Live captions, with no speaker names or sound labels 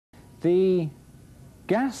The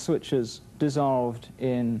gas which is dissolved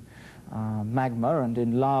in magma and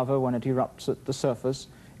in lava when it erupts at the surface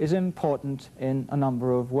is important in a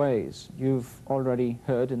number of ways. You've already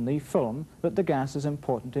heard in the film that the gas is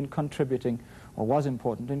important in contributing, or was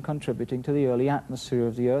important in contributing to the early atmosphere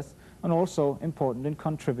of the Earth, and also important in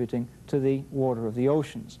contributing to the water of the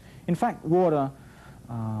oceans. In fact, water,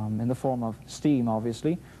 in the form of steam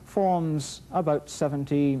obviously, forms about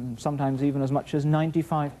 70, sometimes even as much as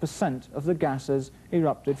 95% of the gases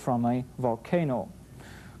erupted from a volcano.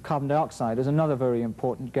 Carbon dioxide is another very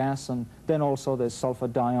important gas, and then also there's sulfur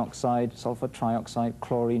dioxide, sulfur trioxide,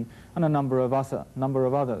 chlorine, and a number of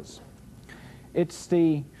others. It's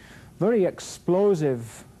the very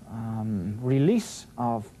explosive release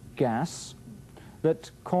of gas that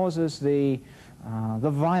causes the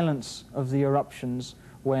violence of the eruptions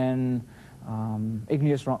when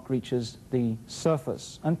igneous rock reaches the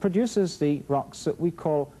surface and produces the rocks that we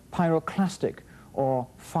call pyroclastic or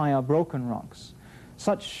fire-broken rocks.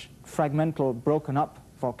 Such fragmental, broken up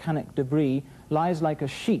volcanic debris lies like a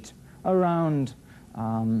sheet around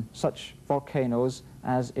such volcanoes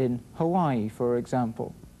as in Hawaii, for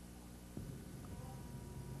example.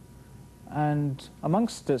 And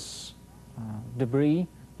amongst this debris,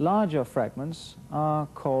 larger fragments are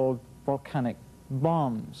called volcanic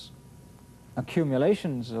bombs.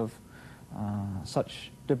 Accumulations of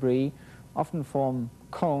such debris often form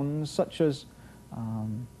cones, such as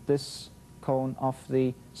this cone off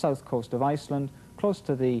the south coast of Iceland, close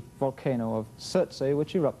to the volcano of Surtsey,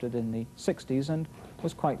 which erupted in the 60s and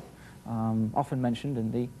was quite often mentioned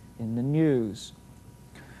in the news.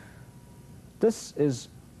 This is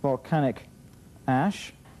volcanic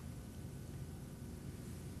ash.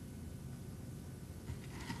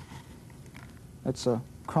 It's a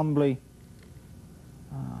crumbly,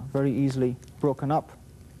 very easily broken up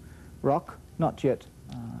rock, not yet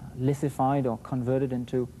lithified or converted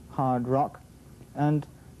into hard rock. And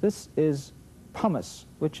this is pumice,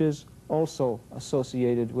 which is also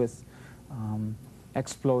associated with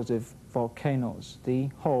explosive volcanoes. The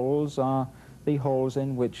holes are the holes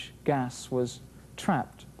in which gas was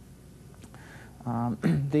trapped.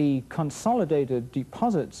 The consolidated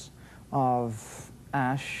deposits of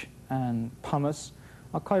ash and pumice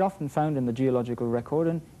are quite often found in the geological record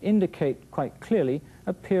and indicate quite clearly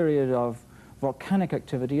a period of volcanic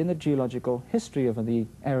activity in the geological history of the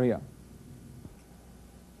area.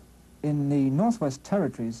 In the Northwest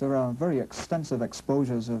Territories, there are very extensive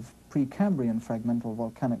exposures of Precambrian fragmental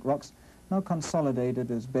volcanic rocks, now consolidated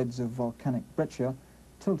as beds of volcanic breccia,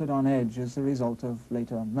 tilted on edge as the result of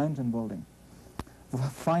later mountain building.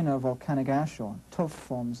 Finer volcanic ash or tuff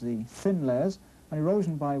forms the thin layers, and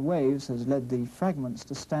erosion by waves has led the fragments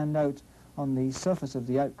to stand out on the surface of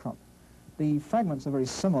the outcrop. The fragments are very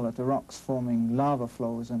similar to rocks forming lava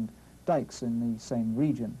flows and dykes in the same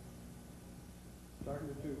region.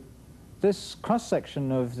 This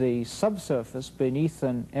cross-section of the subsurface beneath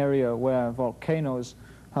an area where volcanoes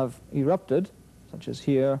have erupted, such as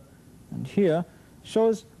here and here,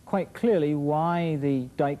 shows quite clearly why the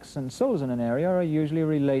dykes and sills in an area are usually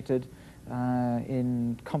related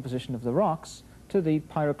in composition of the rocks to the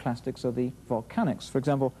pyroclastics or the volcanics. For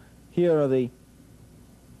example, here are the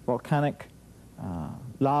volcanic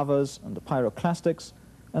lavas and the pyroclastics,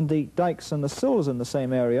 and the dykes and the sills in the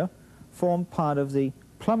same area form part of the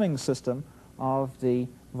plumbing system of the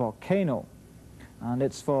volcano. And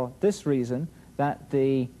it's for this reason that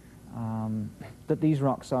these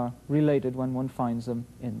rocks are related when one finds them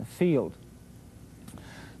in the field.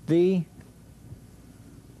 The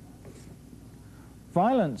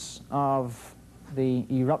violence of the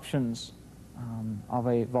eruptions of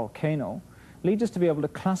a volcano leads us to be able to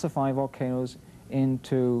classify volcanoes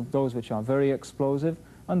into those which are very explosive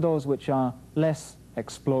and those which are less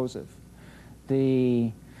explosive.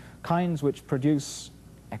 The kinds which produce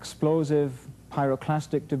explosive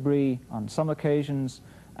pyroclastic debris on some occasions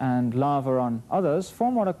and lava on others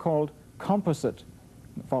form what are called composite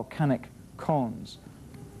volcanic cones.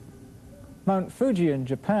 Mount Fuji in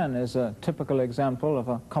Japan is a typical example of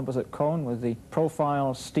a composite cone with the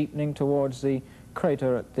profile steepening towards the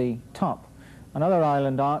crater at the top. Another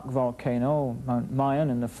island arc volcano, Mount Mayon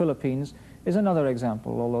in the Philippines, is another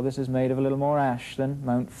example, although this is made of a little more ash than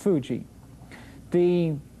Mount Fuji.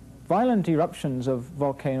 The violent eruptions of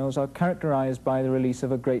volcanoes are characterized by the release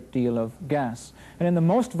of a great deal of gas. And in the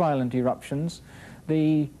most violent eruptions,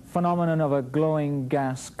 the phenomenon of a glowing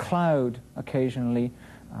gas cloud occasionally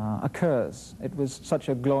occurs. It was such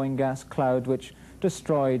a glowing gas cloud which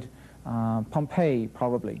destroyed Pompeii,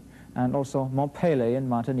 probably, and also Montpellier in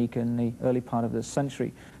Martinique in the early part of this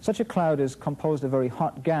century. Such a cloud is composed of very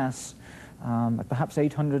hot gas at perhaps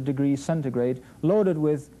 800 degrees centigrade, loaded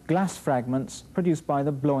with glass fragments produced by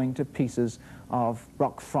the blowing to pieces of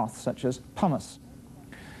rock froth such as pumice.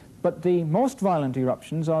 But the most violent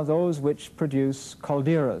eruptions are those which produce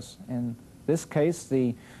calderas. In this case,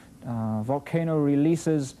 the volcano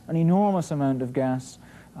releases an enormous amount of gas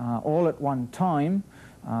all at one time,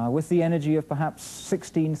 with the energy of perhaps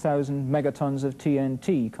 16,000 megatons of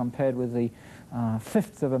TNT, compared with the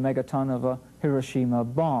fifth of a megaton of a Hiroshima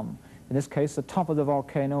bomb. In this case, the top of the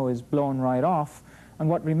volcano is blown right off, and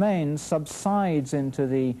what remains subsides into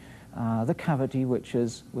the cavity which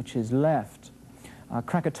is left.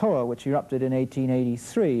 Krakatoa, which erupted in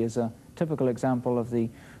 1883, is a typical example of the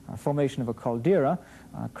formation of a caldera.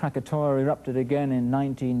 Krakatoa erupted again in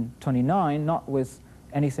 1929, not with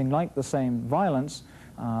anything like the same violence,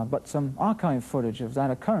 but some archive footage of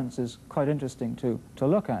that occurrence is quite interesting to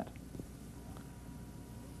look at.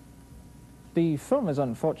 The film is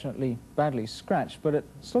unfortunately badly scratched, but it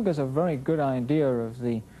still gives a very good idea of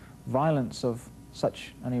the violence of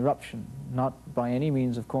such an eruption. Not by any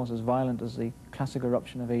means, of course, as violent as the classic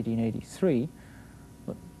eruption of 1883,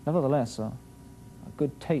 but nevertheless a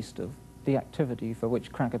good taste of the activity for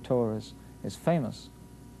which Krakatoa is famous.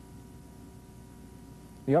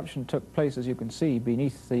 The eruption took place, as you can see,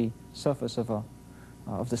 beneath the surface of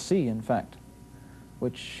the sea, in fact,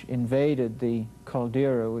 which invaded the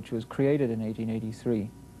caldera which was created in 1883.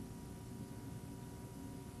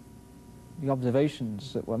 The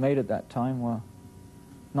observations that were made at that time were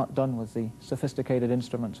not done with the sophisticated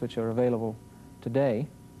instruments which are available today.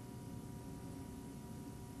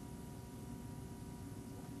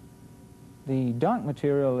 The dark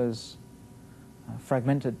material is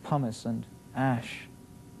fragmented pumice and ash.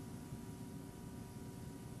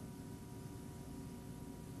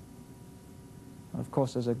 Of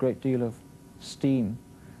course, there's a great deal of steam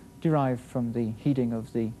derived from the heating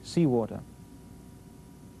of the seawater.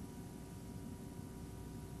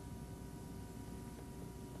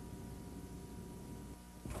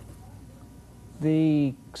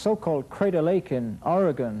 The so-called Crater Lake in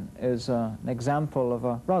Oregon is an example of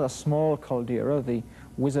a rather small caldera. The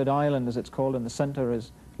Wizard Island, as it's called in the center,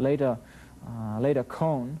 is later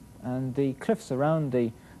cone, and the cliffs around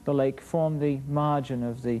the lake form the margin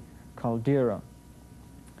of the caldera.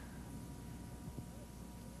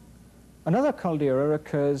 Another caldera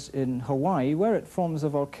occurs in Hawaii, where it forms the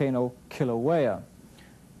volcano Kilauea.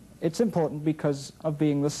 It's important because of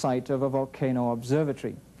being the site of a volcano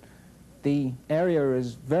observatory. The area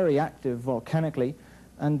is very active volcanically,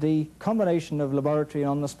 and the combination of laboratory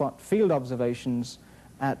and on-the-spot field observations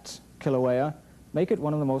at Kilauea make it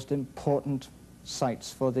one of the most important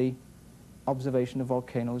sites for the observation of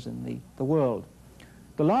volcanoes in the world.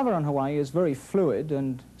 The lava on Hawaii is very fluid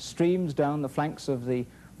and streams down the flanks of the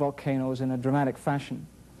volcanoes in a dramatic fashion,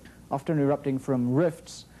 often erupting from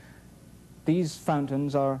rifts. These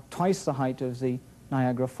fountains are twice the height of the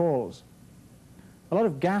Niagara Falls. A lot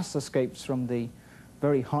of gas escapes from the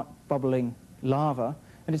very hot, bubbling lava,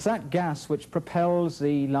 and it's that gas which propels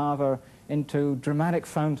the lava into dramatic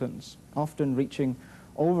fountains, often reaching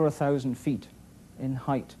over 1,000 feet in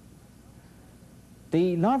height.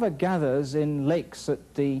 The lava gathers in lakes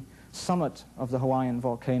at the summit of the Hawaiian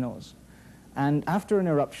volcanoes, and after an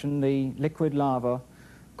eruption, the liquid lava,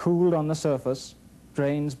 cooled on the surface,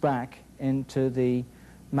 drains back into the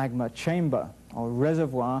magma chamber, or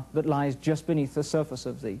reservoir, that lies just beneath the surface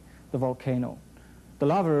of the volcano. The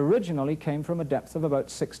lava originally came from a depth of about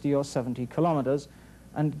 60 or 70 kilometers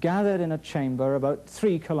and gathered in a chamber about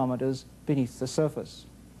 3 kilometers beneath the surface.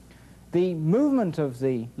 The movement of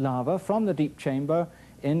the lava from the deep chamber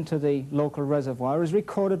into the local reservoir is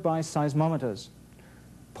recorded by seismometers.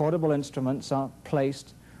 Portable instruments are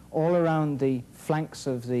placed all around the flanks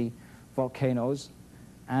of the volcanoes,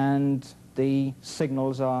 and the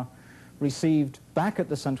signals are received back at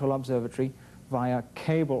the central observatory via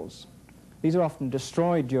cables. These are often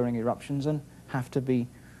destroyed during eruptions and have to be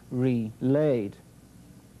relayed.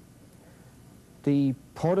 The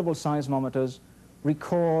portable seismometers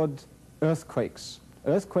record earthquakes.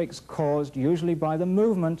 Earthquakes caused usually by the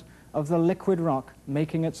movement of the liquid rock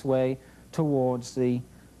making its way towards the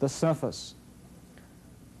surface.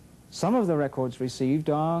 Some of the records received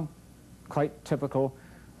are quite typical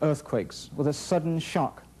earthquakes with a sudden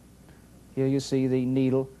shock. Here you see the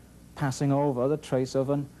needle passing over the trace of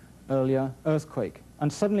an earlier earthquake,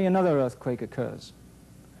 and suddenly another earthquake occurs.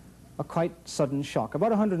 A quite sudden shock. About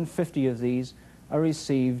 150 of these are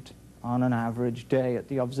received on an average day at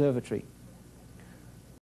the observatory.